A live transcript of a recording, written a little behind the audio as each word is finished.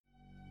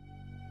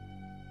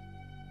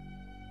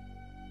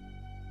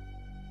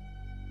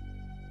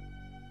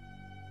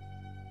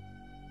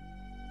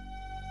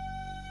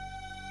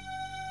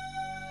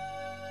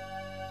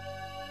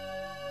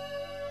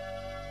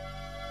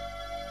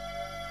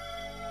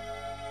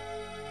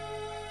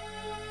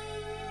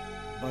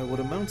By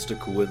what amounts to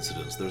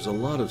coincidence, there's a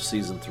lot of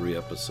Season 3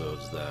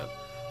 episodes that,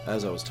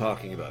 as I was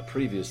talking about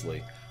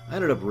previously, I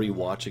ended up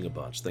rewatching a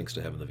bunch thanks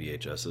to having the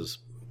VHSs.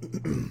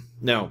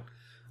 Now,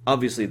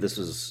 obviously this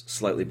was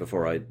slightly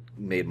before I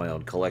made my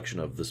own collection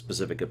of the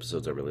specific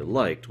episodes I really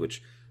liked,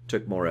 which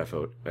took more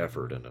effort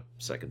in a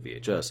second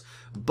VHS,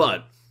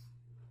 but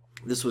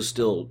this was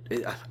still,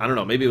 I don't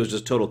know, maybe it was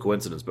just total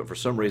coincidence, but for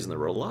some reason there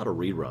were a lot of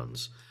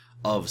reruns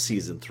of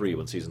Season 3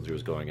 when Season 3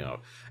 was going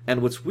out.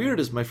 And what's weird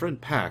is my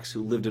friend Pax,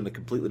 who lived in a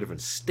completely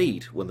different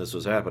state when this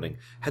was happening,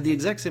 had the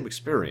exact same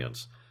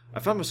experience. I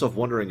found myself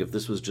wondering if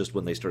this was just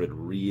when they started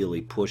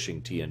really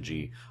pushing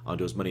TNG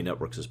onto as many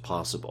networks as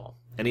possible.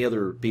 Any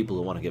other people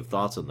who want to give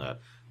thoughts on that?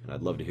 And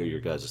I'd love to hear your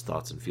guys'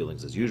 thoughts and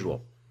feelings as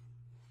usual.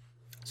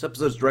 This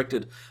episode is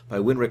directed by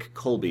Winrick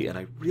Colby, and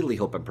I really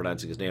hope I'm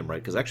pronouncing his name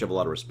right, because I actually have a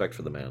lot of respect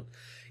for the man.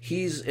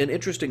 He's an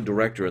interesting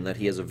director in that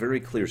he has a very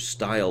clear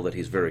style that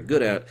he's very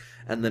good at,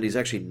 and that he's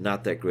actually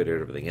not that great at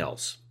everything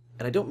else.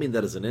 And I don't mean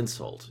that as an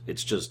insult.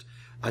 It's just,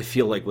 I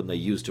feel like when they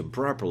used him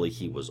properly,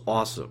 he was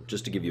awesome.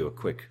 Just to give you a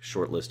quick,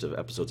 short list of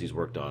episodes he's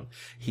worked on,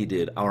 he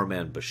did Our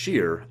Man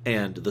Bashir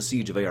and The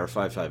Siege of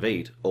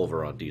AR-558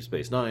 over on Deep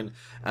Space Nine,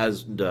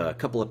 as a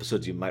couple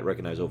episodes you might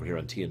recognize over here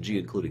on TNG,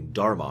 including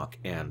Darmok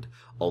and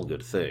All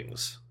Good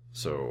Things.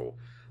 So,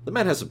 the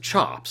man has some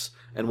chops,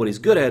 and what he's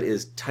good at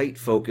is tight,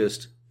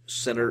 focused,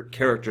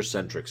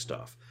 character-centric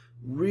stuff.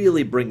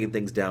 Really bringing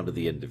things down to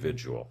the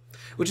individual.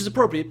 Which is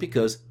appropriate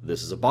because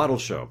this is a bottle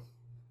show.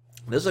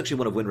 This is actually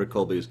one of Winrick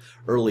Colby's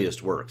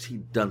earliest works.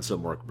 He'd done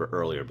some work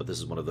earlier, but this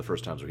is one of the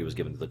first times where he was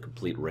given the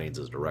complete reins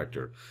as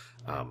director.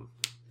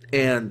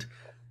 And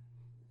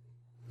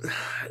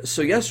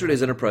so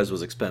yesterday's Enterprise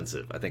was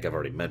expensive. I think I've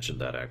already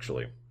mentioned that,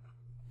 actually.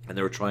 And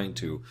they were trying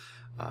to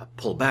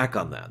pull back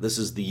on that. This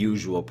is the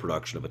usual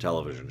production of a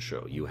television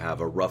show. You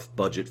have a rough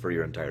budget for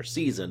your entire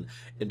season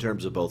in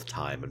terms of both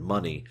time and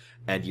money,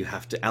 and you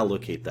have to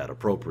allocate that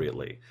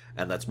appropriately.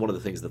 And that's one of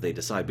the things that they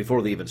decide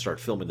before they even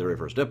start filming the very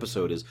first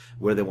episode is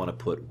where they want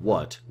to put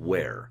what,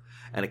 where.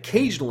 And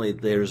occasionally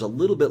there's a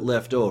little bit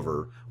left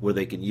over where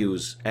they can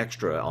use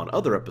extra on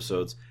other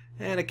episodes,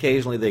 and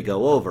occasionally they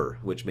go over,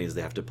 which means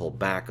they have to pull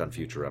back on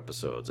future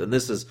episodes. And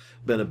this has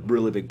been a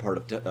really big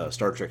part of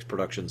Star Trek's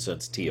production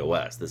since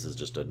TOS. This is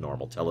just a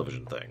normal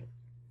television thing.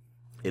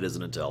 It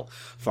isn't until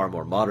far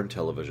more modern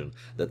television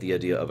that the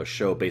idea of a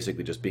show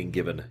basically just being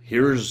given,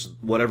 here's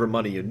whatever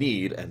money you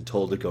need, and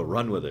told to go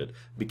run with it,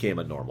 became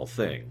a normal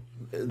thing.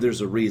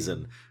 There's a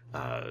reason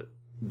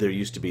there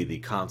used to be the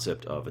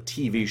concept of a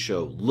TV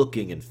show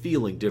looking and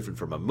feeling different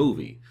from a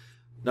movie.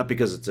 Not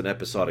because it's an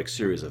episodic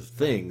series of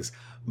things,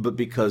 but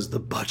because the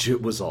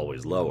budget was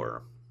always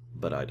lower.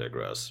 But I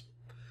digress.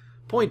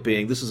 Point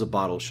being, this is a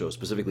bottle show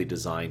specifically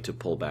designed to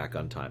pull back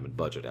on time and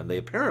budget, and they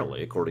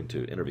apparently, according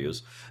to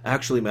interviews,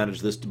 actually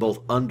managed this to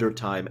both under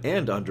time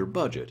and under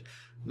budget.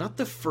 Not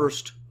the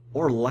first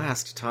or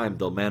last time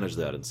they'll manage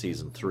that in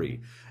Season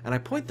 3. And I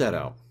point that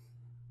out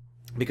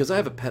because I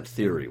have a pet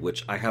theory,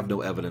 which I have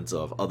no evidence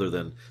of other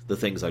than the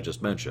things I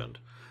just mentioned,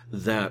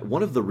 that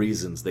one of the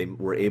reasons they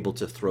were able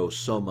to throw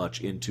so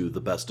much into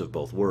the best of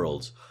both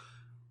worlds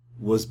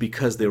was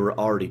because they were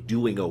already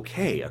doing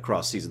okay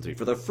across Season 3.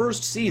 For the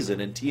first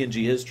season in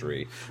TNG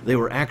history, they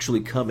were actually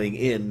coming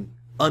in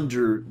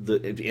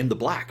in the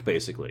black,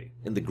 basically.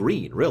 In the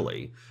green,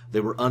 really.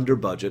 They were under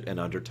budget and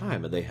under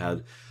time, and they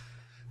had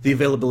the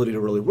availability to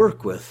really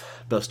work with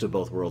Best of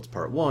Both Worlds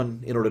Part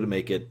 1 in order to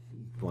make it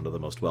one of the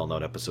most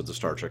well-known episodes of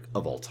Star Trek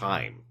of all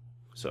time.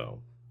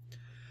 So,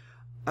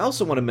 I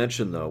also want to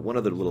mention, though, one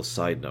other little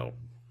side note.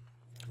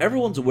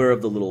 Everyone's aware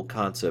of the little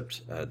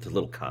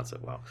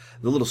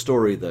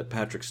story that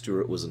Patrick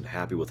Stewart wasn't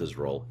happy with his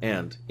role,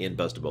 and, in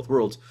Best of Both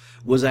Worlds,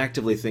 was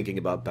actively thinking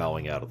about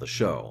bowing out of the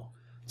show.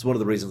 It's one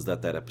of the reasons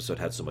that episode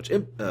had so much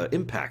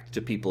impact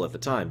to people at the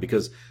time,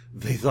 because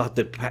they thought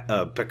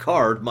that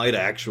Picard might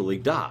actually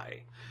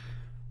die.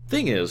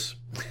 Thing is,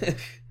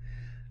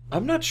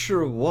 I'm not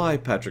sure why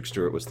Patrick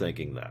Stewart was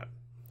thinking that.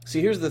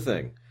 See, here's the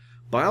thing.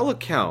 By all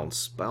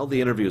accounts, by all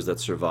the interviews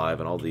that survive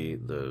and all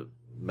the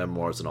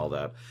memoirs and all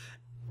that,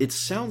 it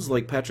sounds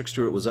like Patrick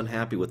Stewart was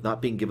unhappy with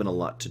not being given a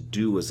lot to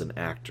do as an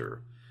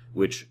actor,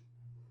 which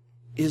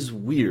is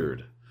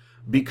weird,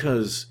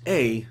 because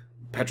A,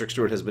 Patrick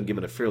Stewart has been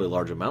given a fairly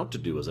large amount to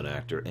do as an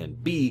actor,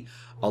 and B,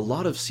 a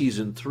lot of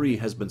Season 3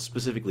 has been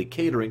specifically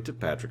catering to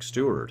Patrick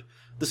Stewart.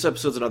 This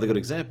episode's another good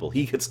example.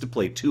 He gets to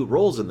play two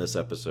roles in this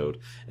episode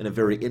in a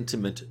very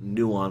intimate,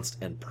 nuanced,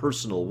 and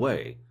personal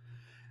way.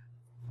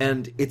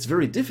 And it's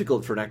very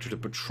difficult for an actor to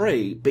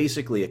portray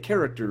basically a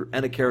character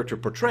and a character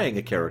portraying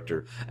a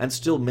character and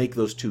still make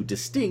those two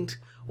distinct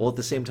while at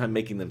the same time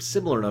making them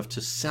similar enough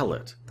to sell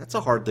it. That's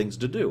a hard thing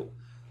to do.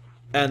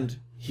 And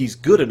he's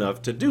good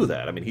enough to do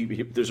that. I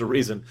mean, there's a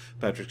reason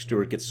Patrick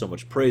Stewart gets so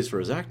much praise for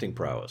his acting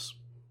prowess.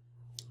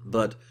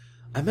 But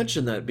I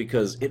mention that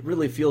because it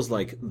really feels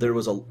like there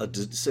was a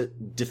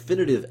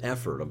definitive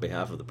effort on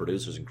behalf of the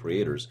producers and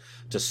creators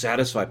to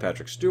satisfy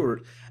Patrick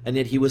Stewart, and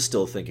yet he was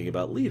still thinking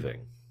about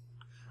leaving.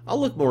 I'll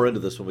look more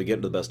into this when we get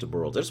into the Best of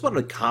Worlds. I just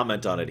wanted to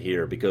comment on it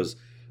here because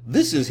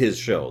This is his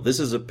show. This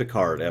is a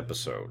Picard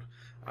episode.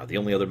 The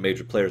only other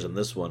major players in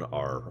this one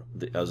are,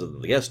 other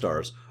than the guest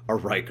stars, are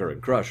Riker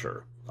and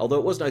Crusher. Although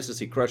it was nice to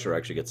see Crusher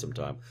actually get some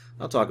time.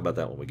 I'll talk about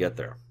that when we get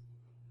there.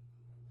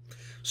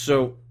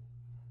 So,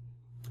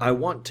 I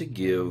want to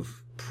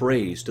give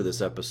praise to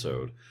this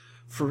episode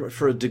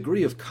for a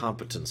degree of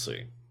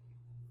competency.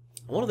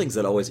 One of the things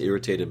that always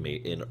irritated me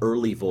in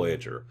early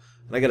Voyager,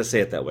 and I gotta say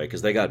it that way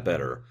because they got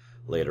better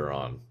later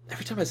on.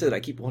 Every time I say that, I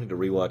keep wanting to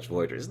rewatch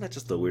Voyager. Isn't that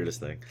just the weirdest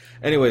thing?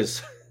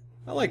 Anyways,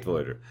 I liked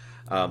Voyager.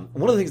 One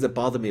of the things that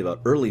bothered me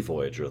about early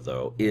Voyager,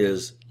 though,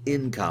 is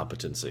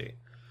incompetency.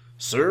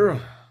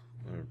 Sir,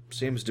 there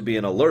seems to be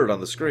an alert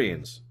on the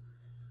screens.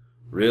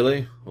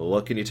 Really? Well,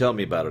 what can you tell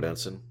me about it,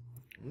 Ensign?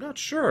 I'm not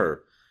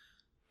sure.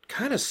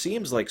 Kind of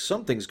seems like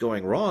something's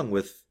going wrong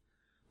with...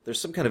 There's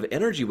some kind of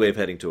energy wave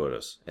heading toward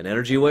us. An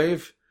energy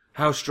wave?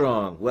 How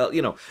strong? Well,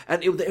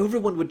 and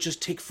everyone would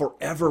just take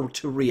forever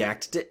to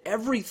react to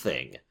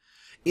everything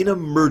in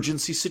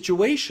emergency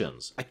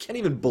situations. I can't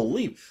even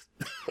believe...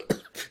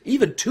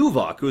 Even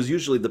Tuvok, who is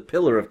usually the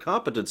pillar of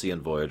competency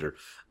in Voyager,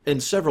 in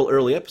several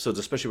early episodes,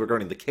 especially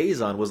regarding the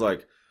Kazon, was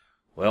like,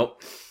 well,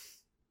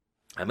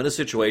 I'm in a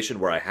situation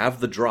where I have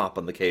the drop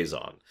on the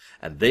Kazon,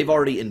 and they've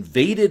already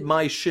invaded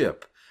my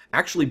ship,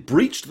 actually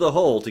breached the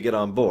hull to get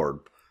on board,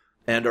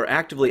 and are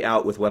actively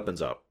out with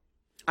weapons up.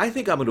 I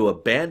think I'm going to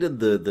abandon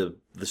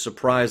the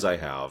surprise I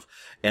have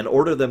and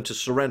order them to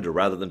surrender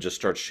rather than just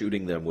start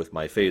shooting them with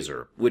my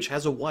phaser, which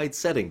has a wide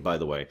setting, by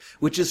the way,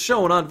 which is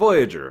shown on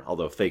Voyager,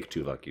 although fake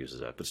Tuvok uses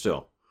that, but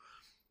still.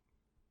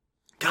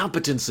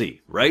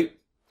 Competency, right?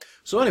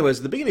 So anyways,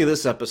 at the beginning of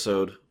this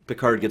episode,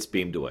 Picard gets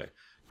beamed away.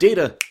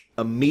 Data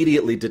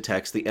immediately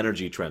detects the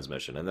energy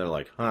transmission, and they're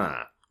like,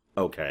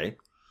 okay.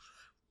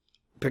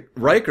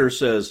 Riker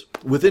says,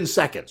 within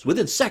seconds.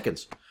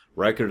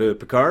 Riker to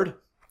Picard,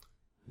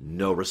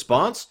 no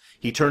response.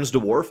 He turns to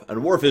Worf,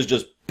 and Worf is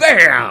just,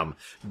 BAM!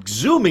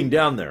 Zooming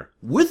down there,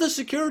 with a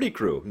security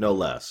crew, no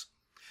less.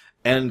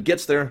 And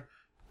gets there,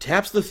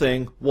 taps the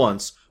thing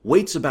once,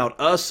 waits about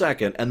a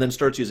second, and then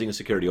starts using a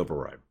security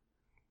override.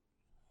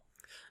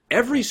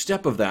 Every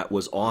step of that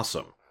was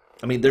awesome.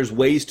 I mean, there's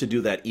ways to do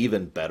that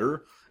even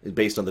better,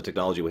 based on the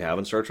technology we have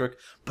in Star Trek,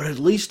 but at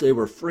least they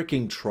were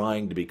freaking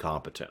trying to be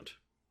competent.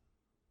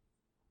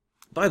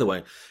 By the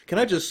way, can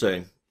I just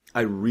say,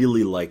 I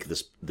really like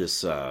this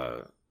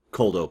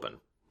cold open.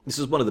 This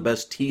is one of the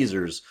best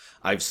teasers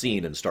I've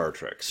seen in Star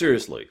Trek.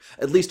 Seriously.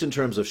 At least in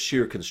terms of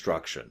sheer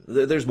construction.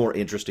 There's more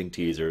interesting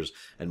teasers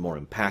and more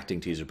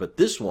impacting teasers, but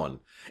this one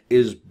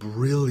is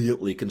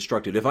brilliantly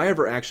constructed. If I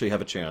ever actually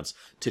have a chance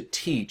to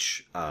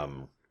teach,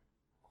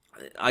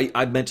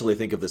 I mentally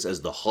think of this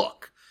as the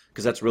hook,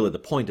 because that's really the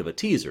point of a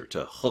teaser,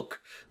 to hook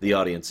the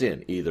audience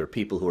in, either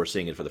people who are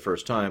seeing it for the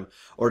first time,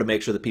 or to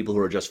make sure that people who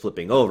are just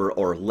flipping over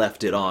or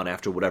left it on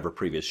after whatever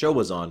previous show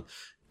was on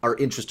are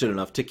interested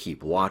enough to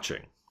keep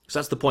watching. So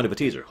that's the point of a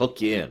teaser,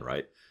 hook you in,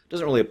 right?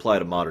 Doesn't really apply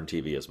to modern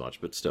TV as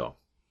much, but still.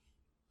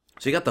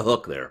 So you got the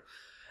hook there.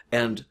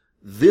 And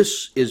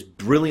this is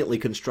brilliantly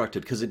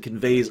constructed because it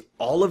conveys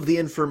all of the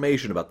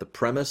information about the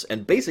premise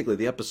and basically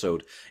the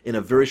episode in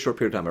a very short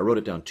period of time. I wrote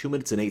it down, 2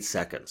 minutes and 8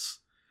 seconds.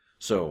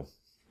 So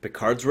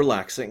Picard's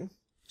relaxing.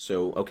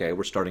 So, okay,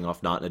 we're starting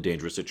off not in a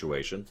dangerous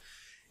situation.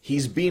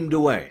 He's beamed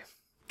away.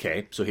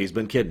 Okay, so he's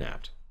been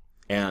kidnapped.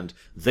 And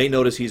they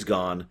notice he's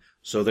gone,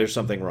 so there's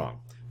something wrong.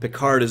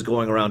 Picard is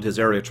going around his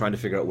area trying to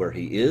figure out where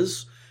he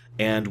is,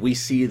 and we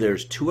see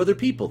there's 2 other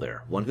people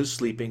there. One who's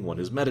sleeping, one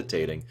who's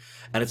meditating,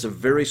 and it's a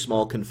very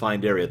small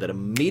confined area that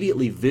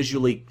immediately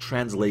visually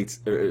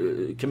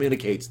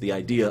communicates the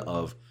idea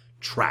of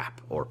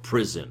trap or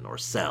prison or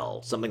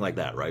cell, something like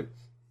that, right?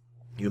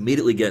 You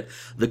immediately get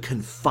the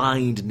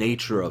confined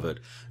nature of it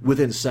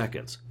within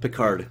seconds.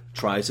 Picard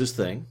tries his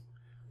thing.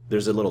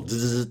 There's a little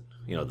zzz,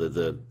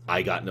 the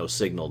I got no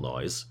signal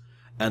noise.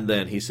 And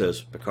then he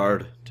says,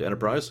 Picard to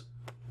Enterprise,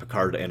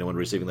 Picard to anyone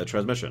receiving that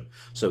transmission.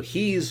 So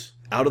he's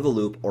out of the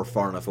loop or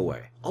far enough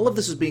away. All of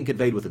this is being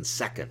conveyed within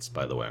seconds,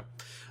 by the way.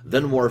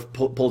 Then Worf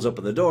pulls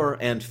open the door,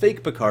 and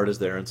fake Picard is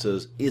there and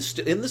says, is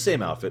in the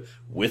same outfit,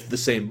 with the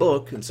same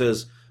book, and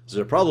says, is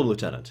there a problem,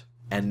 Lieutenant?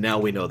 And now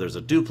we know there's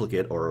a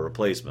duplicate or a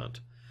replacement.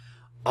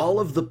 All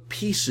of the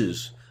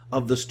pieces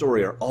of the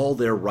story are all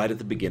there right at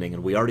the beginning,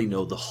 and we already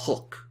know the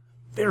hook.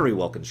 Very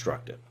well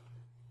constructed.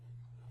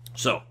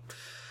 So,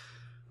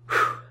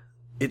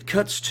 it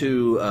cuts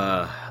to,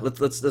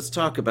 let's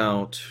talk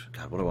about,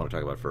 God, what do I want to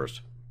talk about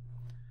first?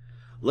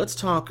 Let's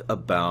talk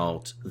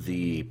about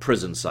the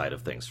prison side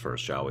of things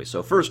first, shall we?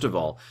 So first of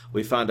all,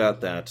 we found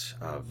out that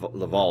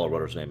Laval, or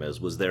whatever his name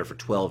is, was there for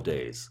 12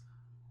 days.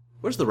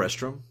 Where's the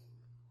restroom?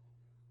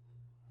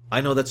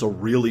 I know that's a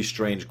really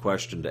strange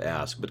question to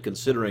ask, but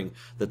considering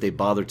that they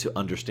bothered to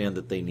understand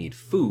that they need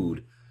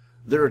food,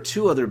 there are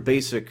 2 other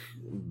basic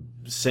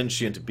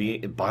sentient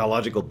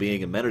biological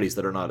being amenities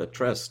that are not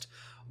addressed.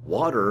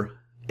 Water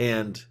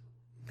and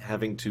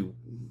having to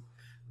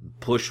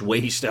push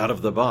waste out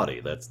of the body.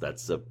 That's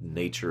the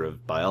nature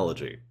of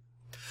biology.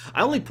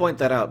 I only point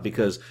that out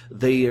because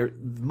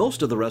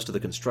most of the rest of the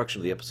construction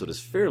of the episode is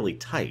fairly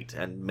tight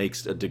and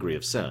makes a degree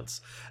of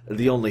sense.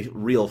 The only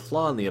real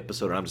flaw in the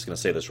episode, and I'm just going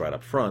to say this right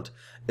up front,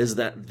 is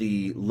that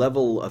the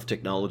level of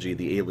technology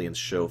the aliens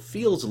show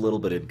feels a little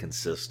bit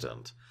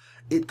inconsistent.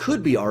 It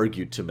could be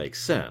argued to make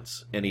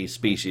sense. Any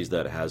species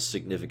that has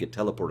significant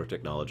teleporter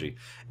technology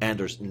and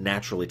are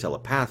naturally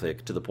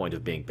telepathic to the point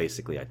of being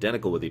basically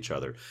identical with each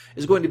other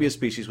is going to be a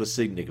species with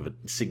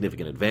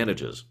significant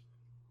advantages.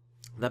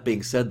 That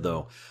being said,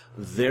 though,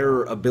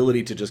 their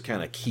ability to just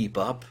kind of keep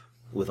up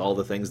with all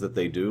the things that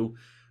they do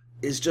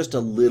is just a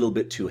little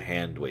bit too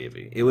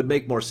hand-wavy. It would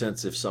make more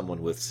sense if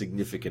someone with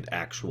significant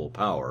actual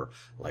power,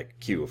 like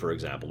Q, for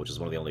example, which is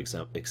one of the only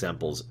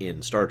examples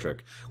in Star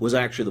Trek, was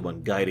actually the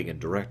one guiding and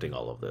directing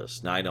all of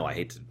this. Now, I know I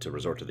hate to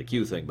resort to the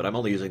Q thing, but I'm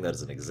only using that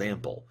as an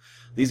example.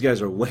 These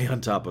guys are way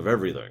on top of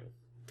everything.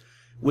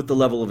 With the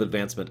level of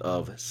advancement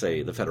of,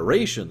 say, the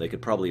Federation, they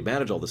could probably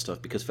manage all this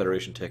stuff because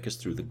Federation tech is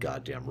through the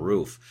goddamn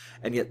roof.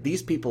 And yet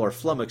these people are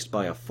flummoxed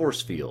by a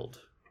force field.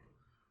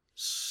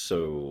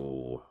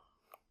 So...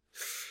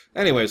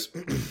 Anyways,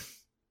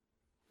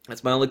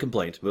 that's my only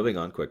complaint. Moving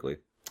on quickly.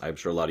 I'm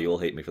sure a lot of you will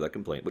hate me for that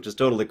complaint, which is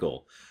totally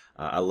cool.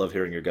 I love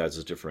hearing your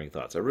guys' differing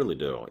thoughts. I really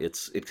do.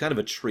 It's kind of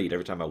a treat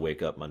every time I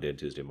wake up Monday and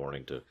Tuesday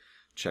morning to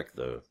check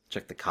the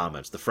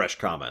comments, the fresh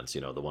comments,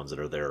 the ones that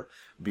are there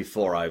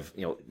before I've,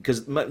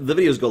 because the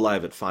videos go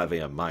live at 5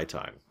 a.m. my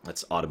time.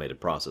 That's automated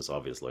process,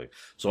 obviously.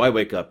 So I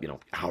wake up,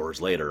 hours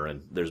later,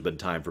 and there's been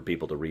time for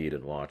people to read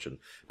and watch and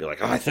be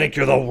like, I think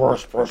you're the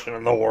worst person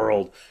in the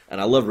world. And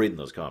I love reading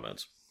those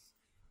comments.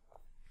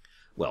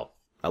 Well,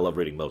 I love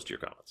reading most of your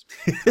comments.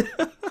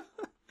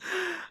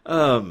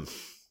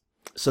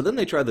 So then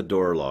they try the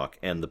door lock,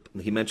 and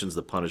he mentions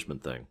the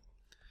punishment thing.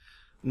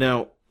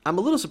 Now, I'm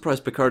a little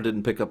surprised Picard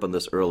didn't pick up on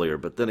this earlier,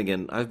 but then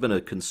again, I've been a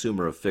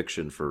consumer of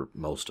fiction for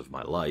most of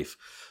my life.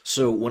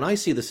 So when I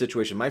see the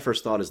situation, my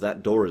first thought is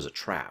that door is a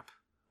trap.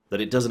 That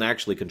it doesn't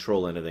actually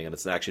control anything, and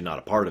it's actually not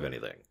a part of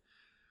anything.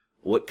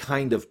 What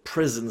kind of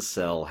prison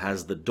cell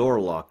has the door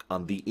lock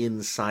on the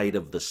inside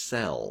of the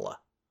cell?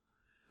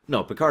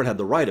 No, Picard had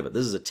the right of it.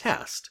 This is a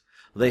test.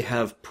 They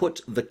have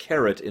put the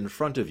carrot in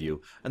front of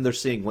you, and they're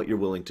seeing what you're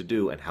willing to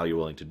do and how you're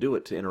willing to do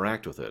it to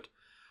interact with it.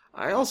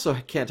 I also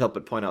can't help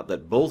but point out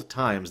that both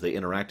times they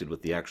interacted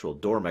with the actual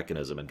door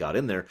mechanism and got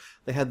in there,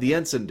 they had the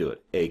ensign do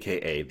it,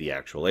 a.k.a. the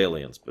actual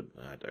aliens, but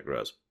I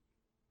digress.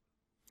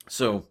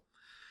 So,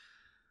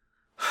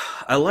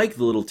 I like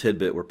the little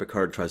tidbit where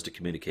Picard tries to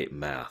communicate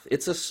math.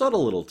 It's a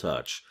subtle little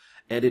touch,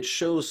 and it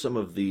shows some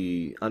of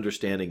the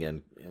understanding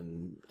and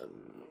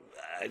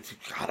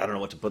God, I don't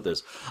know what to put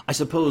this. I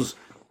suppose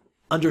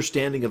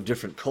understanding of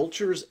different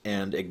cultures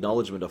and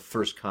acknowledgement of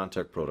first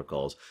contact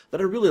protocols that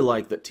I really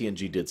like that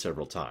TNG did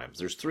several times.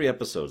 There's 3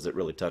 episodes that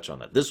really touch on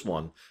that. This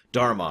one,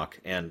 Darmok,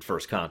 and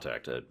First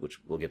Contact, which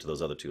we'll get to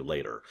those other 2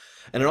 later.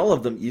 And in all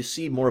of them, you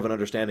see more of an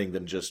understanding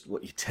than just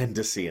what you tend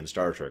to see in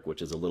Star Trek,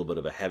 which is a little bit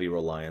of a heavy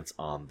reliance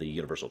on the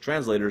universal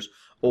translators,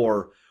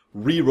 or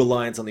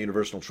re-reliance on the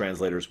universal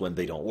translators when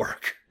they don't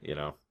work,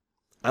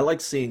 I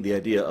like seeing the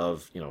idea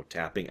of,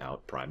 tapping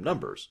out prime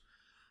numbers.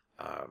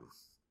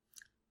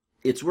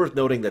 It's worth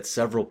noting that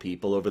several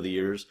people over the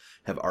years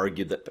have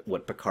argued that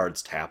what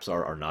Picard's taps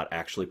are not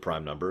actually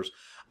prime numbers.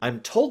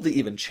 I'm told they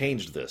even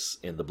changed this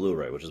in the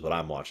Blu-ray, which is what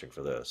I'm watching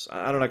for this.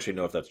 I don't actually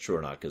know if that's true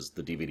or not, because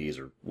the DVDs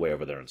are way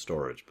over there in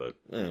storage, but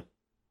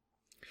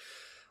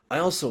I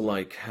also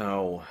like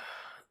how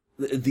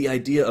the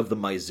idea of the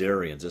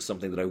Miserians is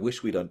something that I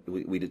wish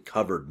we'd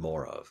covered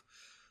more of.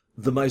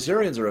 The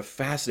Miserians are a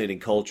fascinating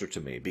culture to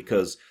me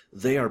because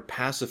they are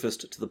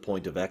pacifist to the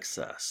point of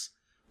excess.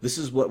 This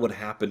is what would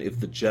happen if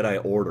the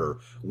Jedi Order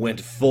went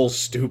full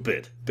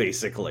stupid,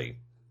 basically.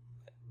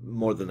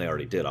 More than they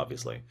already did,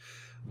 obviously.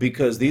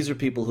 Because these are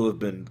people who have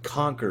been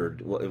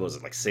conquered, what was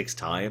it, like 6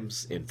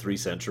 times in 3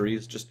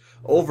 centuries? Just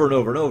over and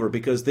over and over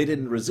because they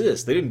didn't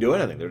resist. They didn't do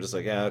anything. They're just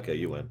like, yeah, okay,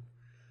 you win.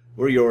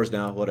 We're yours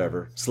now,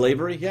 whatever.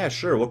 Slavery? Yeah,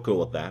 sure, we're cool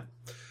with that.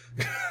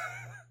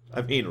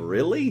 I mean,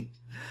 really?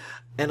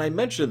 And I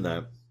mention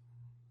that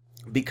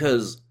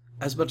because,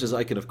 as much as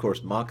I can, of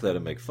course, mock that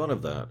and make fun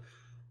of that,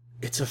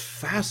 it's a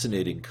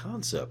fascinating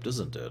concept,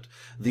 isn't it?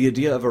 The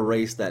idea of a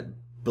race that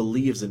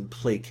believes in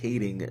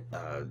placating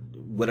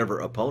whatever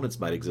opponents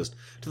might exist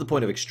to the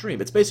point of extreme.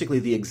 It's basically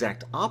the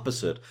exact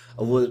opposite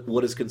of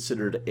what is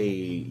considered a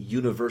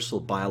universal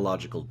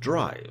biological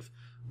drive,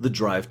 the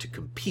drive to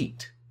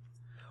compete.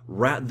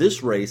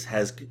 This race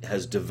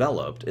has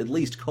developed, at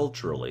least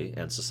culturally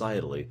and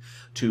societally,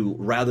 to,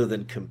 rather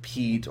than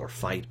compete or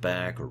fight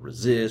back or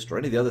resist or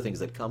any of the other things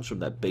that comes from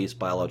that base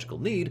biological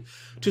need,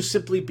 to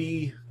simply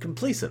be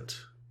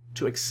complacent,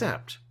 to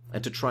accept,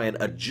 and to try and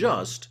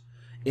adjust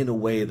in a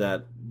way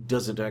that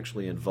doesn't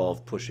actually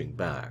involve pushing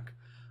back.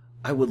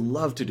 I would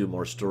love to do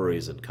more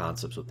stories and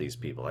concepts with these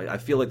people. I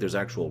feel like there's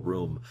actual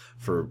room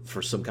for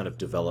some kind of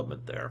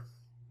development there.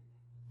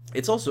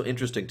 It's also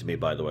interesting to me,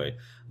 by the way,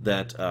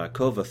 that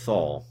Kova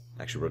Thal,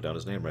 actually wrote down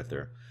his name right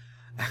there,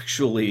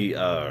 actually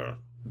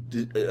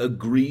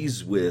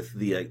agrees with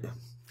the...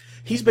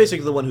 he's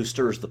basically the one who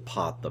stirs the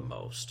pot the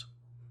most.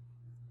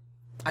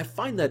 I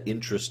find that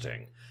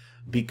interesting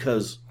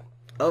because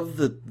of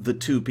the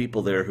two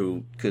people there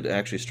who could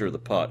actually stir the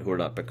pot, who are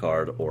not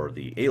Picard or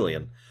the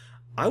alien,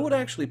 I would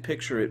actually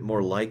picture it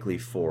more likely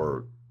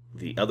for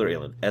the other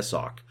alien,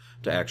 Esok,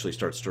 to actually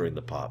start stirring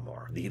the pot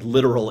more. The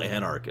literal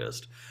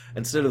anarchist,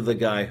 instead of the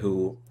guy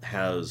who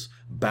has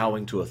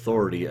bowing to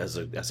authority as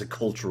a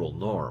cultural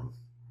norm.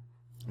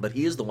 But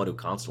he is the one who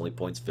constantly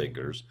points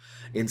fingers,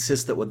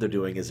 insists that what they're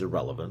doing is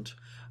irrelevant,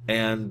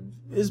 and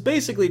is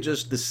basically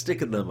just the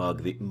stick in the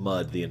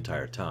mud the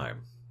entire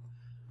time.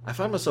 I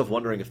find myself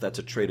wondering if that's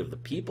a trait of the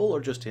people or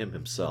just him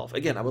himself.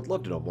 Again, I would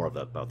love to know more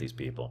about these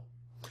people.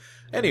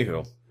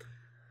 Anywho,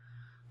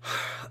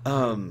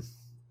 I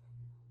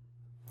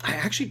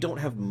actually don't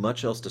have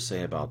much else to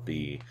say about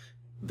the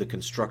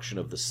construction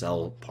of the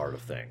cell part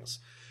of things.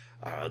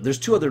 There's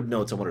two other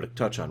notes I wanted to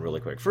touch on really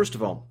quick. First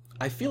of all,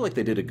 I feel like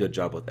they did a good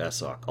job with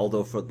Esok,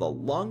 although for the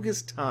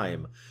longest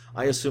time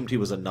I assumed he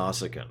was a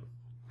Nausicaan.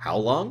 How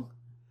long?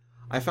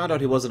 I found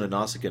out he wasn't a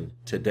Nausicaan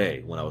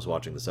today when I was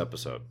watching this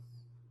episode.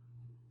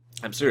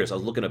 I'm serious, I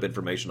was looking up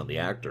information on the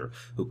actor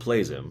who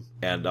plays him,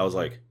 and I was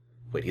like,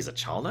 wait, he's a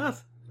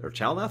Chalnath? Or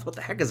Chalnath? What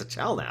the heck is a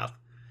Chalnath?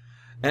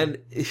 And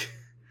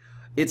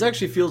it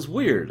actually feels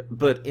weird,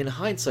 but in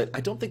hindsight,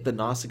 I don't think the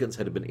Nausicaans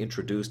had been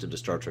introduced into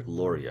Star Trek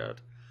lore yet.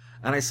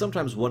 And I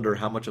sometimes wonder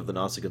how much of the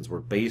Nausicaans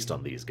were based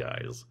on these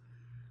guys.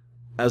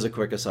 As a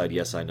quick aside,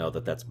 yes, I know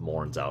that that's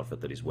Morn's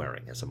outfit that he's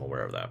wearing. Yes, I'm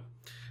aware of that.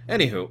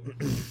 Anywho,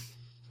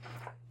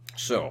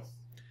 so,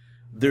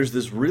 there's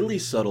this really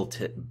subtle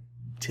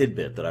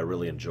tidbit that I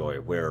really enjoy,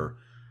 where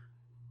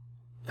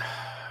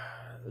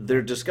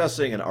they're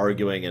discussing and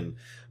arguing, and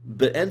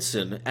the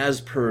ensign,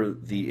 as per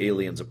the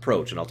alien's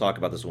approach, and I'll talk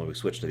about this when we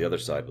switch to the other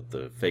side with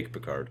the fake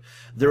Picard,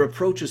 their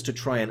approach is to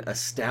try and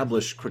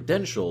establish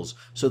credentials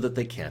so that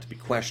they can't be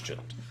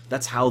questioned.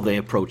 That's how they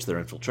approach their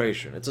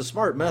infiltration. It's a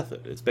smart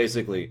method. It's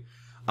basically,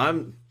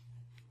 to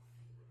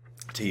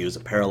use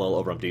a parallel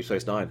over on Deep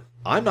Space Nine,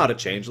 I'm not a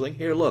changeling.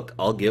 Here, look,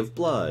 I'll give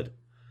blood.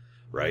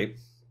 Right?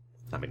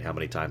 I mean, how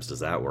many times does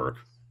that work?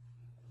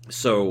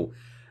 So,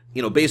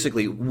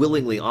 basically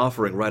willingly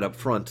offering right up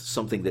front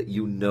something that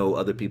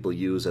other people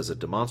use as a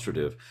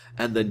demonstrative,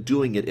 and then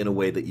doing it in a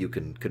way that you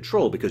can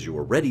control because you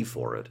were ready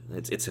for it.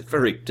 It's a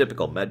very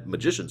typical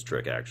magician's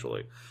trick,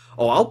 actually.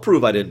 Oh, I'll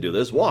prove I didn't do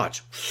this.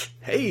 Watch.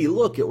 Hey,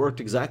 look, it worked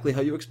exactly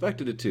how you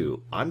expected it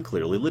to. I'm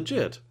clearly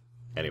legit.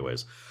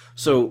 Anyways,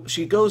 so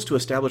she goes to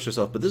establish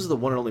herself, but this is the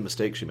one and only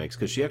mistake she makes,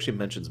 because she actually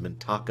mentions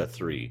Mintaka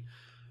 3.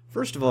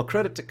 First of all,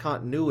 credit to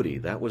continuity.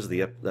 That was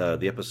the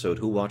episode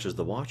Who Watches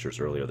the Watchers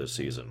earlier this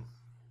season,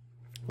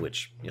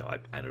 which, I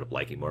ended up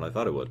liking more than I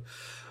thought it would.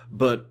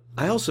 But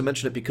I also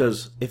mention it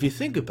because, if you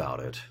think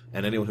about it,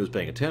 and anyone who's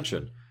paying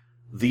attention,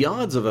 the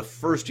odds of a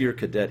first-year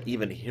cadet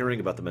even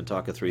hearing about the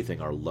Mintaka 3 thing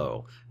are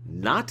low.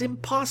 Not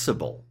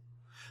impossible.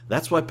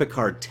 That's why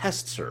Picard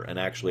tests her and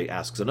actually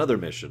asks another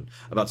mission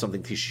about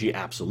something she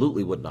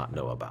absolutely would not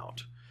know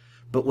about.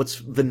 But what's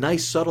the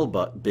nice subtle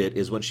bit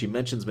is when she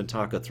mentions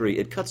Mintaka 3,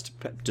 it cuts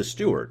to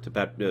Stewart,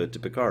 to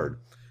Picard,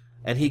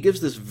 and he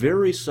gives this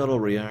very subtle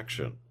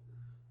reaction.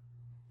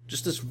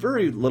 Just this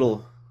very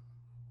little,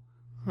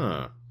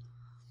 huh.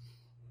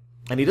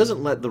 And he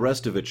doesn't let the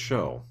rest of it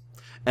show.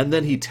 And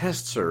then he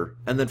tests her,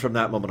 and then from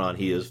that moment on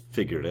he has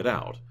figured it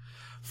out.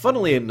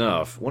 Funnily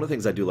enough, one of the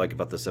things I do like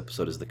about this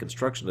episode is the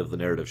construction of the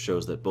narrative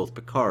shows that both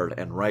Picard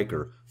and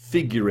Riker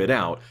figure it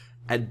out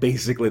at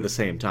basically the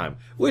same time,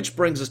 which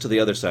brings us to the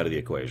other side of the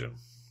equation.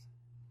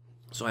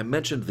 So I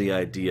mentioned the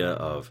idea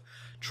of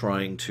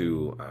trying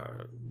to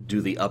do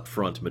the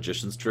upfront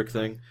magician's trick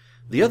thing.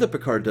 The other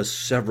Picard does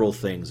several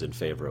things in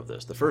favor of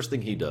this. The first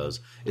thing he does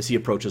is he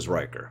approaches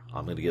Riker.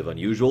 I'm going to give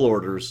unusual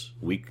orders.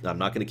 I'm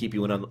not going to keep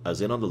you in on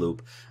the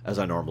loop as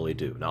I normally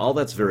do. Now, all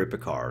that's very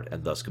Picard,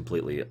 and thus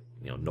completely,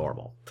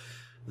 normal.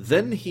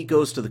 Then he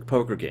goes to the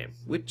poker game,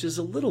 which is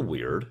a little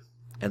weird,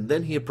 and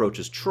then he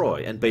approaches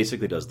Troy and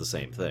basically does the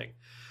same thing.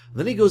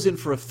 Then he goes in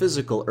for a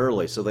physical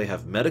early, so they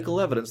have medical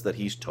evidence that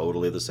he's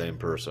totally the same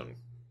person.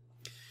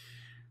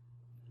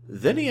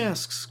 Then he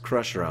asks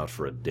Crusher out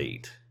for a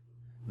date.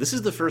 This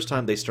is the first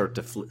time they start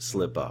to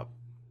slip up.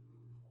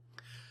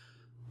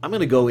 I'm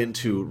going to go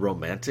into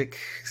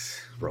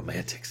romantics,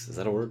 is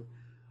that a word?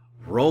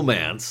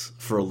 Romance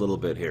for a little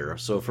bit here.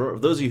 So for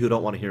those of you who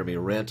don't want to hear me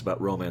rant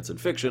about romance in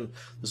fiction,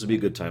 this would be a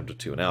good time to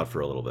tune out for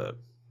a little bit.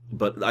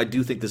 But I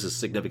do think this is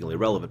significantly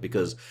relevant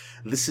because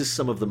this is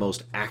some of the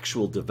most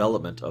actual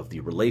development of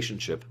the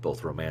relationship,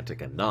 both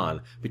romantic and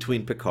non,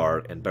 between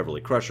Picard and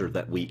Beverly Crusher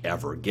that we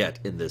ever get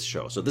in this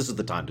show. So this is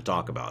the time to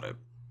talk about it.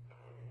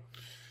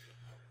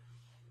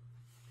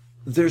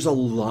 There's a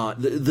lot.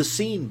 The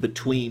scene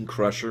between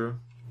Crusher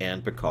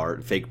and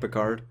Picard, fake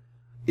Picard,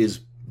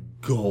 is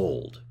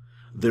gold.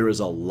 There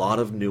is a lot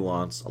of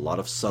nuance, a lot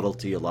of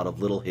subtlety, a lot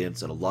of little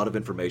hints, and a lot of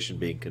information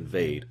being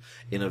conveyed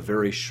in a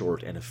very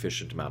short and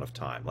efficient amount of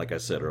time. Like I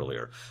said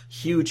earlier,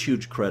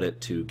 huge credit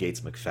to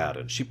Gates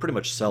McFadden. She pretty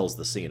much sells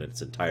the scene in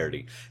its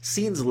entirety.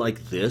 Scenes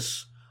like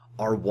this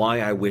are why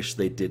I wish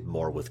they did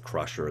more with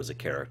Crusher as a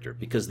character,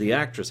 because the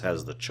actress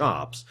has the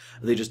chops,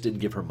 they just didn't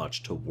give her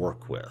much to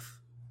work with.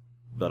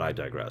 but I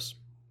digress.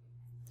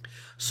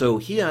 So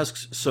he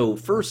asks, so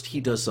first he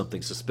does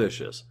something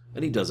suspicious,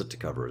 and he does it to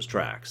cover his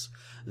tracks.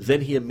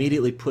 Then he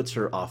immediately puts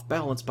her off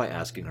balance by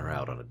asking her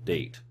out on a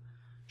date.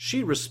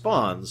 She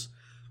responds,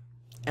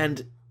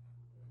 and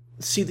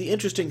see, the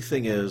interesting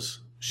thing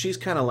is, she's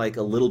kind of like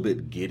a little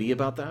bit giddy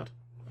about that.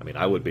 I mean,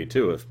 I would be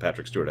too if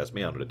Patrick Stewart asked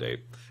me out on a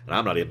date, and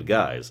I'm not into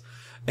guys.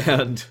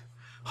 And,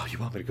 oh, you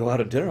want me to go out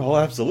to dinner? Oh,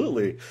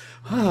 absolutely.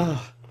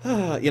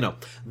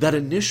 That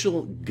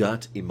initial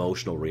gut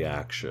emotional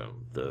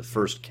reaction, the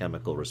first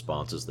chemical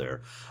responses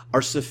there,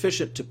 are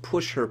sufficient to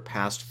push her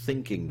past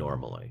thinking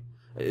normally,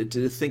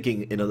 to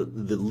thinking in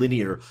the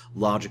linear,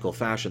 logical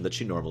fashion that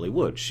she normally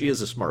would. She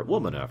is a smart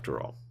woman,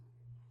 after all.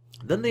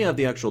 Then they have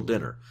the actual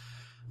dinner.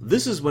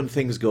 This is when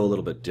things go a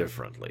little bit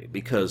differently,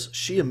 because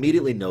she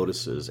immediately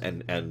notices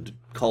and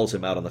calls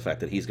him out on the fact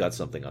that he's got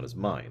something on his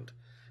mind.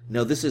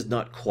 Now, this is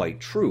not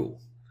quite true,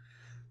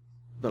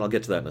 but I'll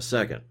get to that in a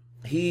second.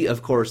 He,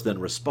 of course, then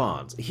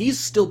responds. He's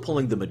still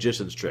pulling the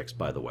magician's tricks,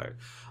 by the way.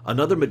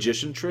 Another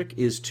magician trick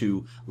is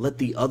to let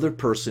the other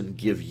person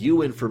give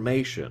you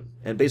information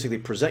and basically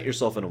present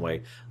yourself in a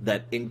way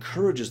that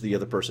encourages the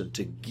other person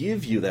to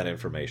give you that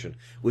information,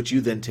 which you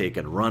then take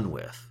and run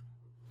with.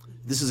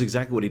 This is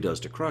exactly what he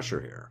does to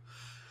Crusher here.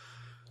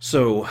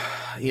 So,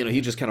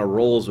 he just kind of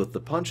rolls with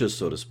the punches,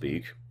 so to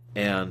speak,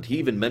 and he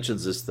even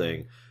mentions this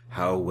thing,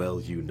 how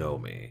well you know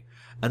me.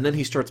 And then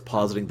he starts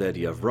positing the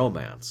idea of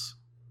romance.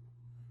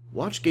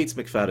 Watch Gates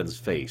McFadden's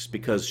face,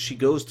 because she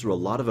goes through a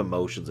lot of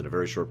emotions in a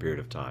very short period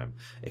of time.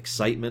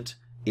 Excitement,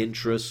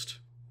 interest,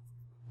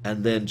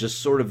 and then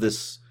just sort of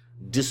this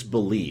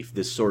disbelief,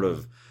 this sort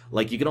of,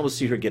 like you can almost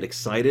see her get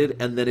excited,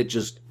 and then it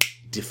just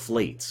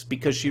deflates,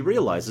 because she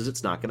realizes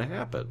it's not going to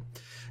happen.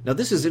 Now,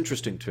 this is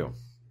interesting, too.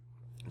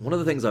 One of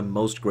the things I'm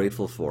most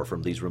grateful for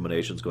from these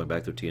ruminations going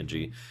back through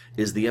TNG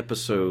is the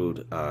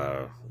episode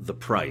The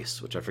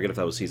Price, which I forget if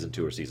that was Season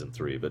 2 or Season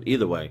 3, but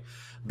either way,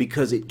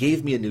 because it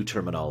gave me a new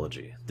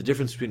terminology, the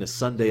difference between a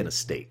sundae and a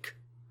steak.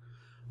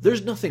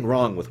 There's nothing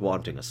wrong with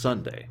wanting a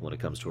sundae when it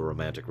comes to a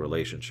romantic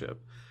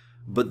relationship,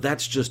 but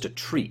that's just a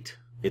treat.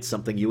 It's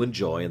something you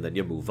enjoy and then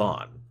you move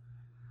on.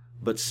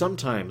 But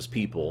sometimes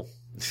people,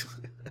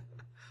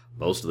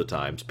 most of the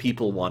times,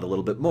 people want a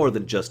little bit more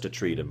than just a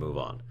treat and move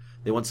on.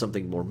 They want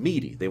something more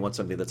meaty. They want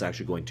something that's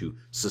actually going to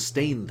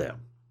sustain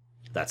them.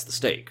 That's the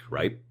steak,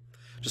 right?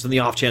 Just in the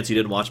off chance you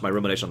didn't watch my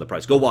rumination on The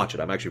Price, go watch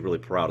it. I'm actually really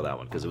proud of that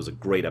one because it was a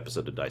great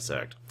episode to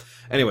dissect.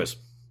 Anyways,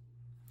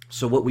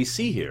 so what we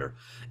see here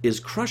is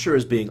Crusher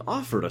is being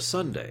offered a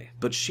sundae,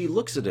 but she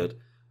looks at it,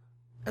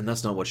 and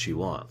that's not what she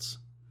wants.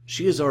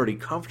 She is already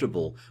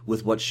comfortable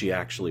with what she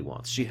actually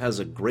wants. She has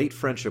a great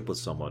friendship with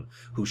someone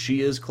who she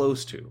is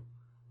close to,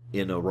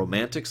 in a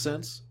romantic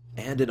sense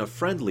and in a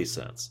friendly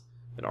sense.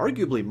 And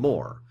arguably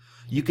more.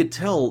 You could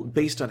tell,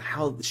 based on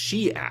how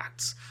she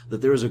acts,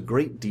 that there is a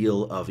great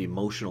deal of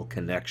emotional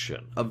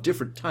connection, of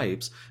different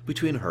types,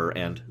 between her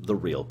and the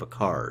real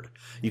Picard.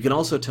 You can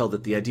also tell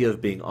that the idea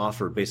of being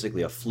offered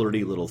basically a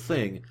flirty little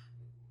thing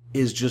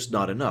is just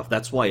not enough.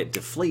 That's why it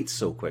deflates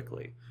so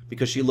quickly.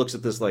 Because she looks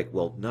at this like,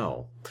 well,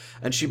 no.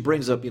 And she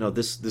brings up,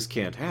 this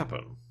can't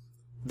happen.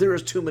 There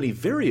is too many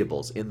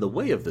variables in the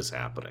way of this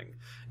happening.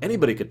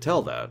 Anybody could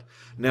tell that.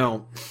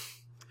 Now,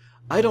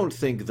 I don't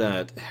think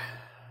that...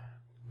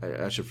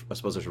 I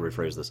suppose I should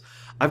rephrase this.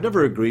 I've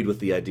never agreed with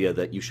the idea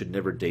that you should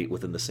never date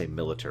within the same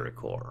military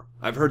corps.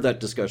 I've heard that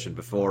discussion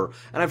before,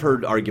 and I've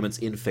heard arguments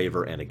in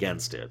favor and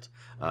against it.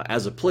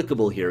 As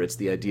applicable here, it's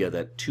the idea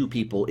that two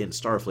people in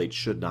Starfleet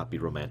should not be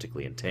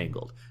romantically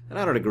entangled, and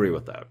I don't agree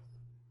with that.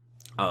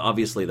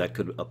 Obviously, that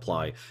could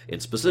apply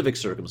in specific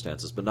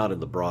circumstances, but not in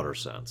the broader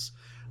sense.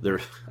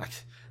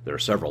 There are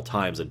several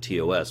times in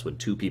TOS when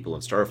two people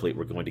in Starfleet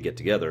were going to get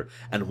together,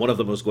 and one of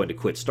them was going to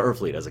quit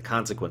Starfleet as a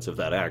consequence of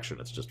that action.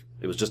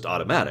 It was just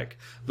automatic.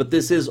 But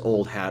this is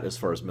old hat as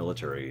far as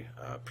military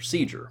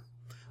procedure.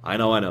 I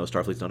know,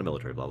 Starfleet's not a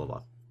military, blah, blah,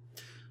 blah.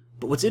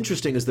 But what's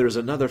interesting is there's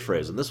another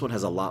phrase, and this one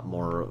has a lot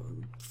more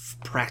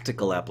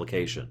practical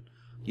application.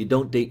 You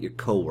don't date your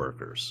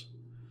coworkers.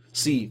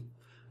 See,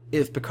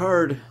 if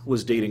Picard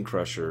was dating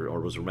Crusher, or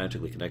was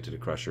romantically connected to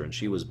Crusher, and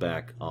she was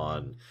back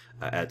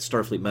at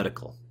Starfleet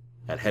Medical,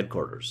 at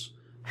headquarters,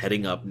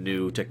 heading up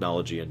new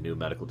technology and new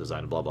medical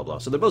design, blah, blah, blah.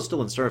 So they're both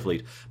still in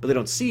Starfleet, but they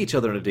don't see each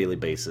other on a daily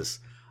basis.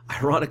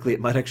 Ironically, it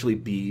might actually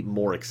be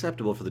more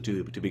acceptable for the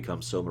two to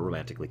become so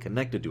romantically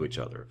connected to each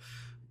other,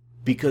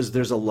 because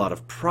there's a lot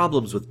of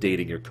problems with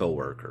dating your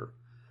coworker.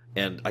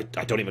 And I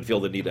don't even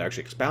feel the need to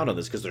actually expound on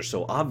this because they're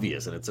so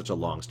obvious and it's such a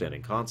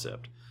long-standing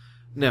concept.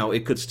 Now,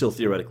 it could still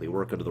theoretically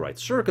work under the right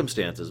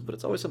circumstances, but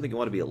it's always something you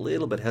want to be a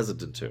little bit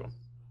hesitant to.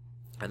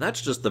 And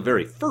that's just the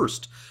very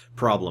first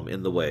problem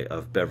in the way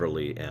of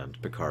Beverly and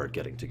Picard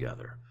getting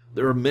together.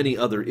 There are many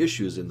other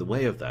issues in the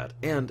way of that,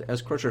 and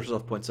as Crusher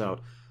herself points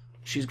out,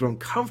 she's grown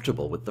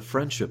comfortable with the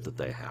friendship that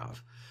they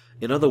have.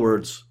 In other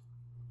words,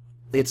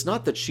 it's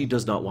not that she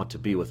does not want to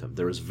be with him.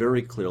 There is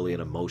very clearly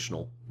an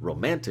emotional,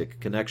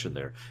 romantic connection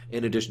there,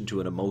 in addition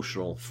to an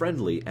emotional,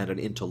 friendly, and an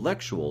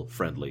intellectual,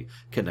 friendly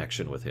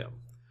connection with him.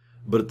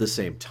 But at the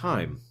same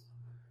time,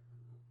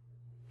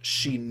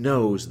 she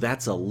knows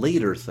that's a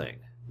later thing,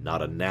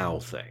 not a now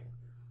thing.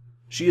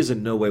 She is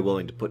in no way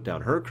willing to put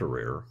down her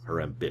career,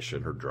 her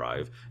ambition, her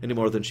drive, any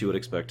more than she would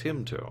expect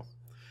him to.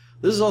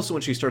 This is also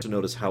when she starts to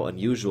notice how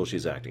unusual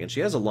she's acting, and she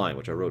has a line,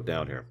 which I wrote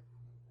down here.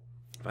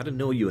 If I didn't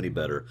know you any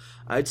better,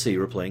 I'd say you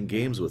were playing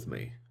games with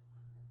me.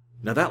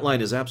 Now that line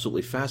is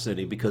absolutely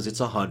fascinating because it's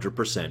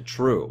 100%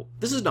 true.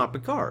 This is not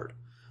Picard.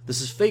 This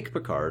is fake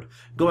Picard,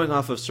 going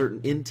off of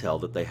certain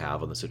intel that they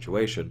have on the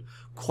situation,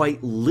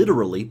 quite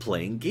literally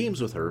playing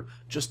games with her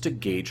just to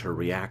gauge her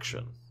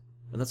reaction.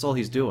 And that's all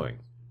he's doing.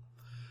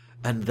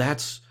 And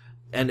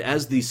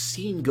as the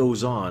scene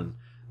goes on,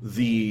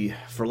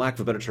 for lack of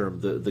a better term,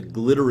 the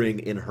glittering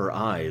in her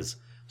eyes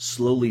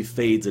slowly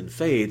fades and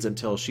fades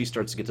until she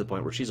starts to get to the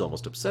point where she's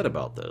almost upset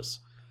about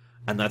this.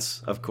 And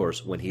that's, of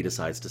course, when he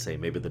decides to say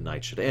maybe the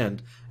night should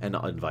end and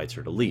invites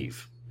her to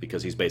leave,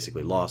 because he's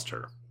basically lost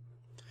her.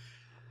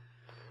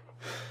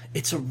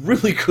 It's a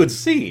really good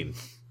scene.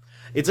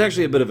 It's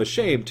actually a bit of a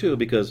shame, too,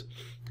 because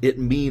it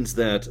means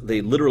that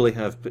they literally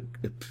have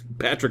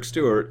Patrick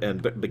Stewart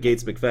and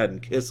Gates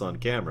McFadden kiss on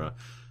camera,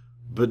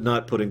 but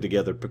not putting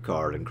together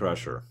Picard and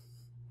Crusher.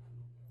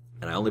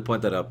 And I only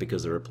point that out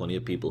because there are plenty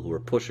of people who were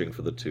pushing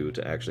for the two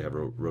to actually have a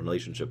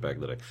relationship back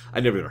in the day.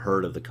 I never even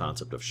heard of the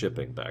concept of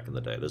shipping back in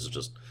the day. This is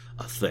just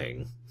a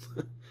thing.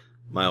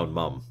 My own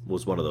mom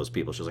was one of those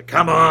people. She was like,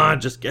 come on,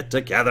 just get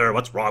together.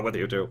 What's wrong with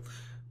you two?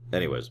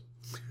 Anyways.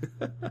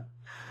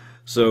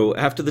 So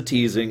after the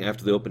teasing,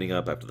 after the opening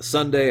up, after the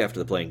Sunday, after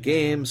the playing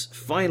games,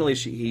 finally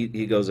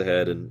he goes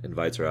ahead and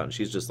invites her out, and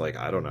she's just like,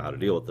 I don't know how to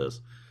deal with this.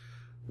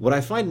 What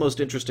I find most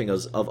interesting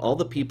is, of all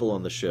the people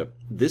on the ship,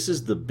 this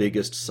is the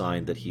biggest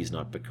sign that he's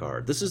not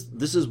Picard. This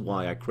is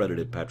why I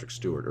credited Patrick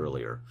Stewart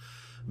earlier.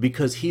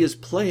 Because he is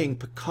playing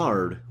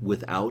Picard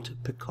without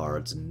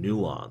Picard's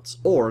nuance.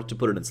 Or, to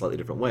put it in a slightly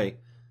different way,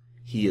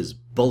 he is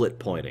bullet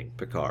pointing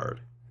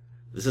Picard.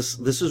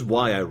 This is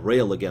why I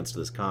rail against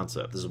this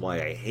concept. This is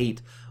why I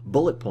hate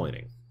bullet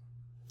pointing.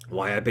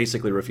 Why I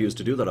basically refuse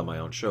to do that on my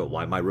own show.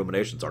 Why my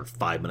ruminations aren't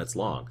 5 minutes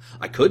long.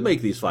 I could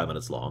make these 5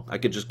 minutes long. I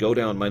could just go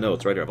down my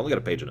notes right here. I've only got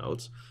a page of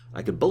notes.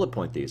 I could bullet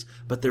point these.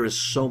 But there is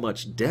so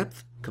much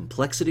depth,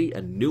 complexity,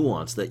 and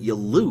nuance that you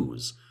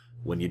lose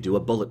when you do a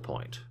bullet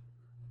point.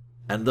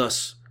 And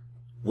thus,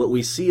 what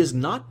we see is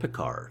not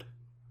Picard.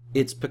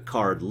 It's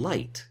Picard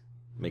light.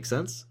 Make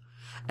sense?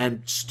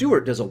 And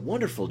Stewart does a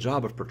wonderful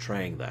job of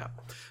portraying that.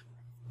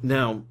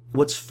 Now,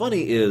 what's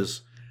funny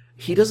is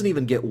he doesn't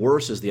even get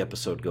worse as the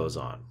episode goes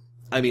on.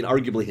 I mean,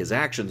 arguably his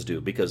actions do,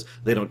 because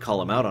they don't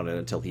call him out on it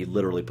until he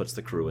literally puts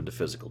the crew into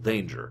physical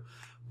danger.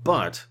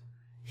 But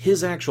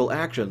his actual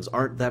actions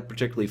aren't that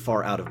particularly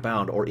far out of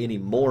bound, or any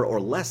more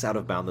or less out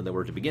of bound than they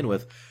were to begin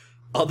with,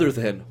 other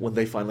than when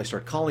they finally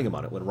start calling him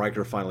on it, when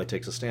Riker finally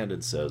takes a stand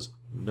and says,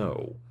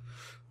 no.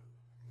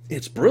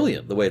 It's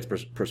brilliant, the way it's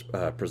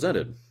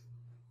presented.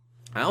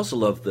 I also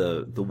love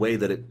the way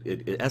that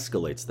it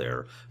escalates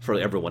there for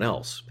everyone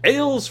else.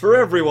 Ales for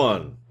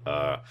everyone!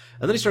 And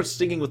then he starts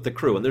singing with the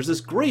crew, and there's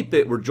this great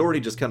bit where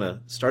Geordi just kind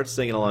of starts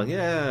singing along,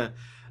 yeah,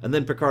 and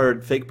then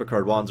fake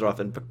Picard wanders off,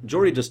 and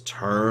Geordi just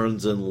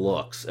turns and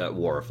looks at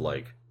Worf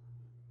like.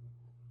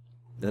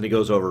 Then he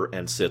goes over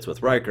and sits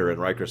with Riker, and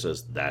Riker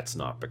says, that's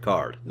not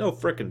Picard. No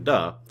frickin'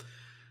 duh.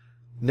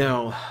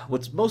 Now,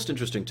 what's most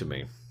interesting to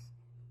me,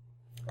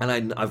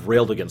 and I've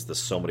railed against this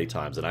so many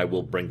times, and I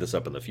will bring this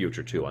up in the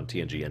future, too, on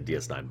TNG and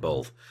DS9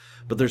 both,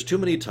 but there's too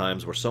many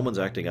times where someone's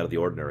acting out of the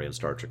ordinary in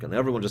Star Trek, and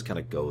everyone just kind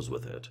of goes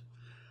with it.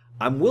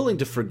 I'm willing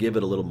to forgive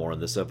it a little more in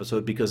this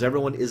episode, because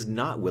everyone is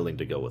not willing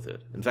to go with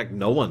it. In fact,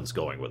 no one's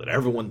going with it.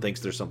 Everyone thinks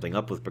there's something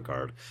up with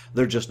Picard.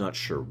 They're just not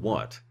sure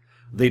what.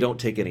 They don't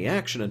take any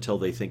action until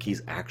they think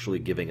he's actually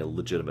giving a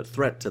legitimate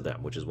threat to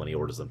them, which is when he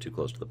orders them too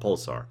close to the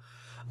pulsar.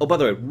 Oh, by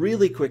the way,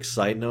 really quick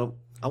side note,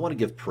 I want to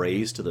give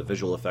praise to the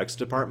visual effects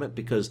department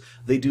because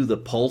they do the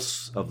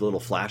pulse of the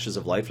little flashes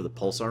of light for the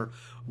pulsar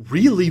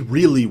really,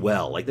 really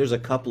well. Like, there's a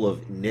couple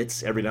of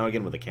nits every now and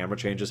again when the camera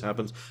changes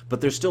happens,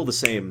 but there's still the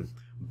same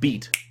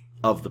beat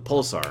of the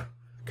pulsar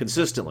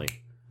consistently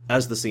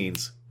as the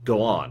scenes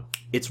go on.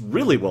 It's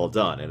really well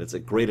done, and it's a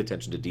great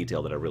attention to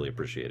detail that I really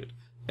appreciated.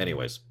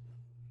 Anyways,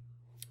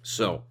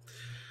 so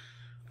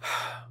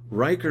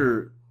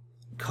Riker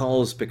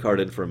calls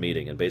Picard in for a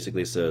meeting and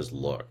basically says,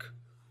 look,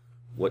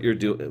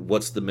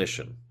 what's the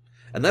mission?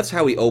 And that's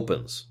how he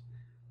opens.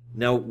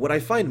 Now, what I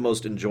find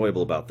most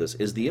enjoyable about this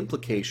is the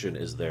implication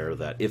is there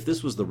that if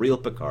this was the real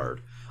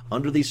Picard,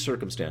 under these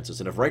circumstances,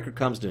 and if Riker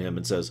comes to him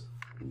and says,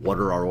 what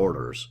are our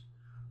orders?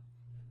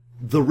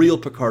 The real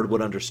Picard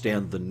would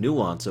understand the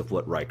nuance of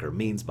what Riker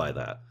means by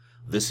that.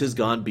 This has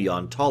gone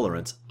beyond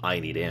tolerance, I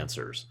need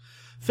answers.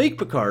 Fake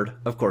Picard,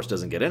 of course,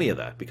 doesn't get any of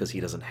that, because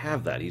he doesn't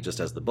have that, he just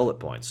has the bullet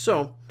points.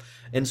 So,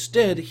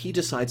 instead, he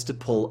decides to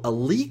pull a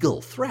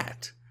legal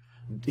threat.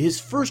 His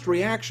first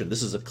reaction,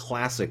 this is a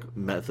classic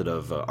method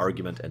of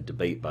argument and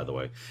debate, by the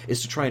way,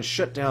 is to try and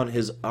shut down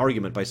his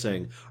argument by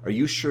saying, are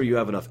you sure you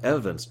have enough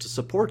evidence to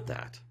support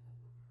that?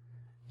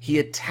 He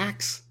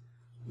attacks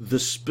the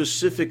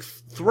specific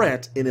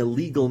threat in a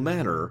legal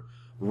manner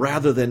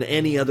rather than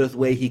any other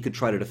way he could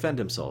try to defend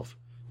himself.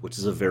 which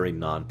is a very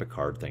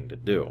non-Picard thing to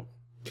do,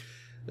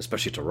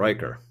 especially to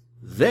Riker.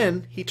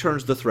 Then he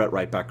turns the threat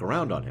right back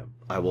around on him.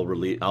 I'm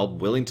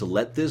willing to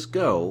let this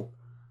go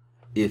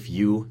if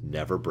you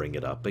never bring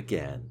it up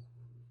again.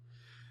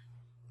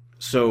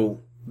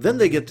 So then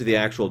they get to the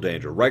actual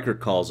danger. Riker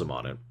calls him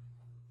on it.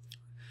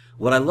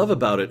 What I love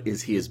about it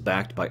is he is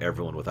backed by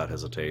everyone without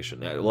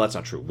hesitation. Well, that's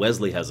not true.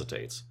 Wesley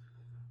hesitates.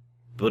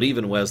 But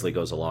even Wesley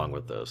goes along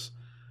with this.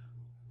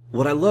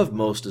 What I love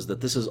most is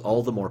that this is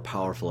all the more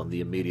powerful in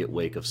the immediate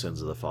wake of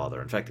Sins of the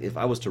Father. In fact, if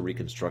I was to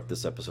reconstruct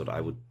this episode, I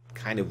would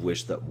kind of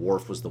wish that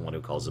Worf was the one who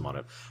calls him on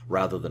it,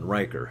 rather than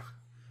Riker.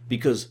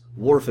 Because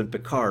Worf and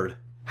Picard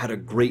had a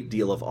great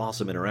deal of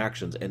awesome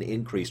interactions and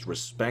increased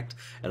respect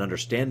and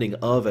understanding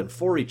of and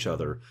for each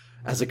other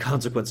as a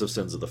consequence of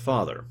Sins of the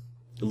Father,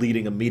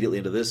 leading immediately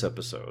into this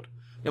episode.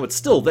 It's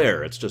still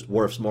there, it's just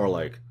Worf's more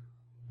like,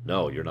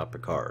 no, you're not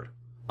Picard.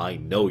 I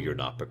know you're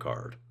not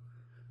Picard.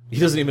 He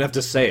doesn't even have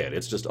to say it.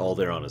 It's just all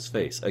there on his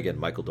face. Again,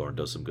 Michael Dorn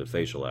does some good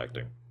facial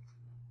acting.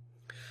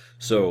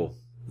 So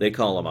they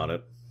call him on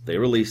it. They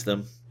release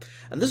them.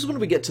 And this is when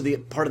we get to the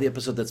part of the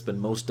episode that's been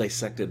most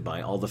dissected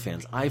by all the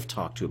fans I've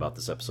talked to about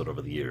this episode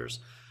over the years.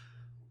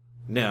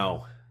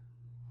 Now,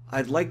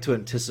 I'd like to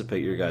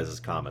anticipate your guys'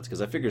 comments,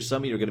 because I figure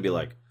some of you are going to be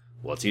like,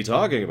 what's he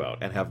talking about?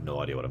 And have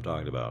no idea what I'm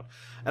talking about.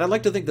 And I'd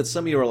like to think that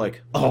some of you are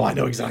like, oh, I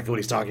know exactly what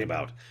he's talking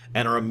about,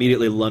 and are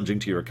immediately lunging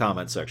to your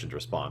comment section to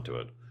respond to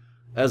it.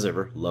 As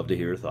ever, love to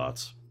hear your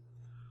thoughts.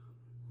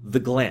 The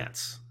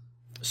glance.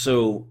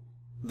 So,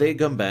 they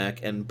come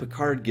back, and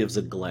Picard gives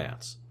a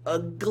glance. A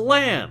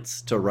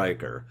glance to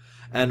Riker.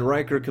 And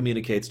Riker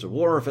communicates to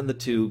Worf, and the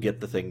two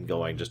get the thing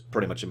going just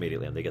pretty much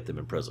immediately, and they get them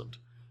imprisoned.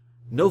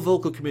 No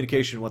vocal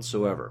communication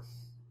whatsoever.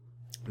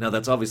 Now,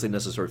 that's obviously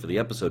necessary for the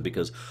episode,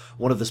 because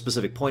one of the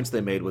specific points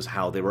they made was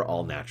how they were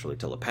all naturally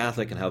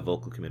telepathic, and how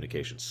vocal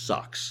communication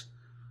sucks.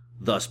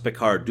 Thus,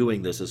 Picard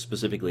doing this is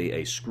specifically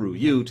a screw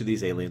you to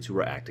these aliens who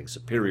were acting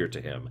superior to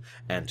him,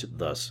 and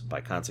thus,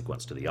 by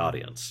consequence, to the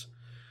audience.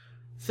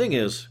 Thing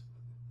is,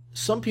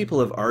 some people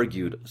have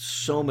argued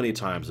so many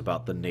times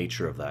about the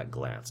nature of that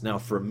glance. Now,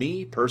 for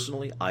me,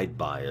 personally, I'd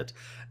buy it,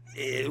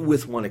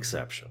 with one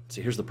exception.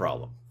 See, here's the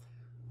problem.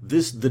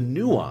 The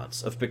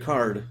nuance of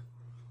Picard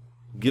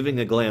giving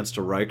a glance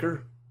to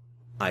Riker,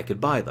 I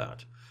could buy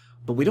that.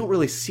 But we don't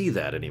really see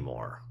that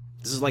anymore.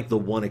 This is like the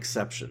one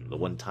exception, the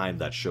one time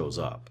that shows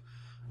up.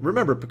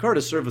 Remember, Picard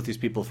has served with these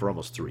people for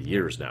almost 3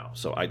 years now,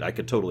 so I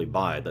could totally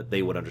buy that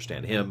they would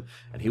understand him,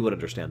 and he would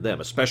understand them,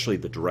 especially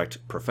the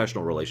direct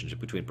professional relationship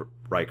between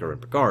Riker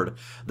and Picard,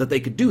 that they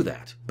could do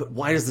that. But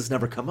why does this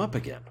never come up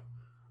again?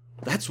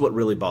 That's what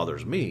really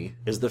bothers me,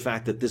 is the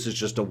fact that this is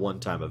just a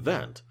one-time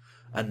event.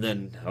 And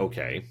then,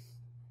 okay,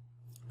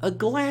 a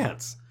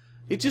glance.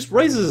 It just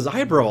raises his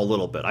eyebrow a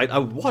little bit. I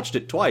watched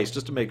it twice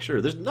just to make sure.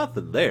 There's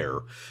nothing there.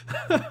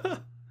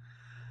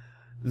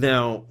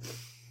 Now,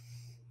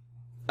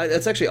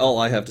 that's actually all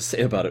I have to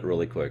say about it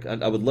really quick.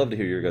 I would love to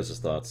hear your guys'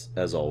 thoughts,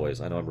 as always.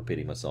 I know I'm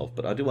repeating myself,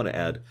 but I do want to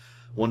add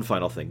one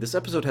final thing. This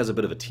episode has a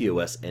bit of a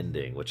TOS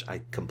ending, which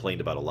I complained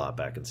about a lot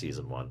back in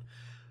Season 1.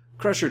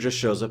 Crusher just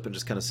shows up and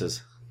just kind of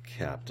says,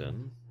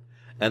 Captain.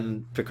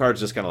 And Picard's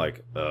just kind of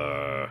like,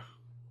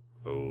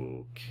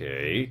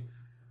 okay.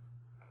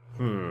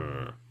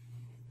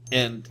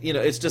 And,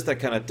 it's just that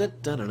kind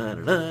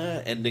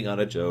of ending on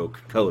a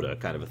joke, coda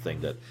kind of a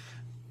thing that,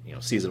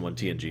 Season 1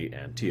 TNG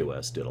and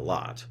TOS did a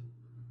lot.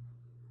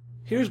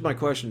 Here's my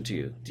question to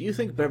you. Do you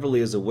think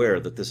Beverly is aware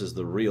that this is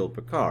the real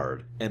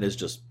Picard and is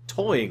just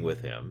toying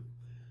with him?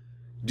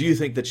 Do you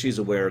think that she's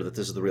aware that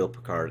this is the real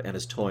Picard and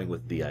is toying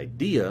with the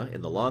idea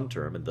in the long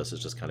term and thus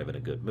is just kind of in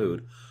a good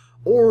mood?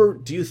 Or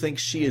do you think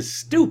she is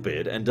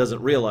stupid and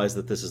doesn't realize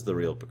that this is the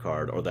real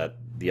Picard, or that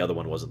the other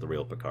one wasn't the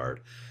real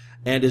Picard,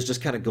 and is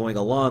just kind of going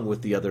along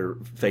with the other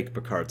fake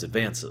Picard's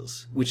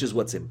advances, which is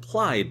what's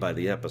implied by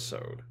the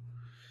episode?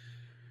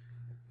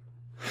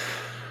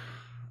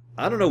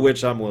 I don't know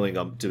which I'm willing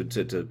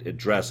to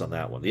address on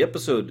that one. The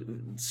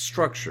episode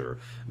structure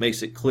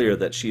makes it clear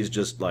that she's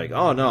just like,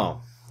 oh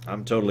no,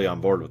 I'm totally on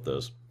board with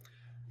this.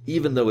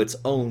 Even though its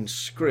own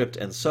script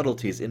and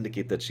subtleties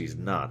indicate that she's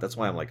not. That's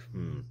why I'm like,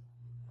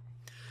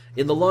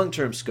 In the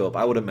long-term scope,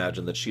 I would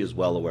imagine that she is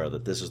well aware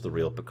that this is the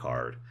real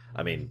Picard.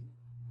 I mean,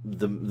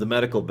 the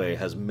medical bay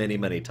has many,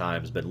 many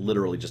times been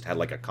literally just had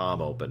like a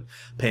comm open,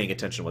 paying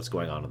attention to what's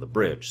going on the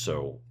bridge,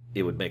 so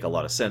it would make a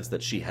lot of sense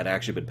that she had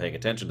actually been paying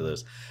attention to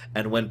this,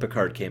 and when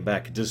Picard came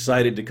back,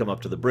 decided to come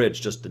up to the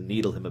bridge just to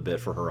needle him a bit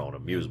for her own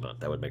amusement.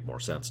 That would make more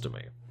sense to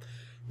me.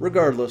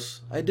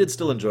 Regardless, I did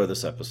still enjoy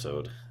this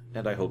episode,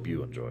 and I hope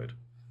you enjoyed.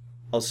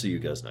 I'll see you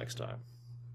guys next time.